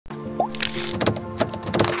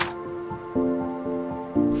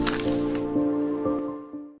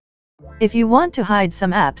If you want to hide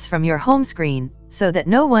some apps from your home screen, so that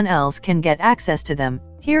no one else can get access to them,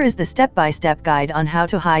 here is the step-by-step guide on how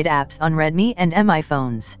to hide apps on Redmi and MI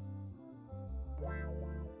phones.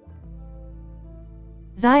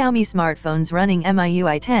 Xiaomi smartphones running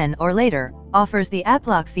MIUI 10 or later offers the app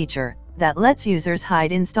lock feature that lets users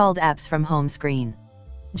hide installed apps from home screen.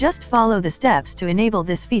 Just follow the steps to enable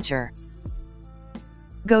this feature.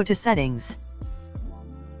 Go to Settings.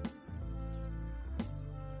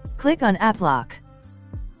 Click on App Lock.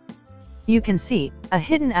 You can see a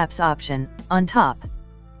Hidden Apps option on top.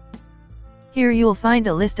 Here you'll find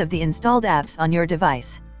a list of the installed apps on your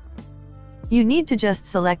device. You need to just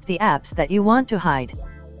select the apps that you want to hide.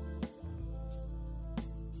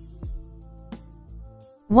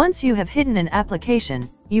 Once you have hidden an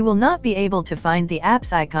application, you will not be able to find the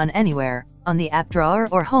apps icon anywhere on the app drawer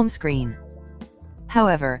or home screen.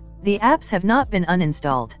 However, the apps have not been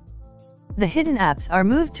uninstalled. The hidden apps are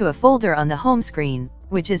moved to a folder on the home screen,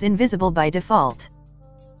 which is invisible by default.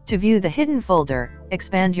 To view the hidden folder,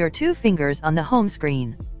 expand your two fingers on the home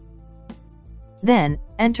screen. Then,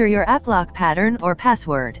 enter your app lock pattern or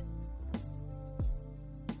password.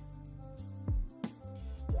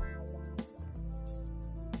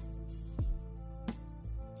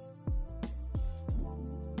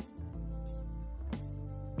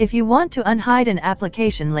 If you want to unhide an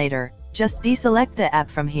application later, just deselect the app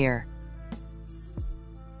from here.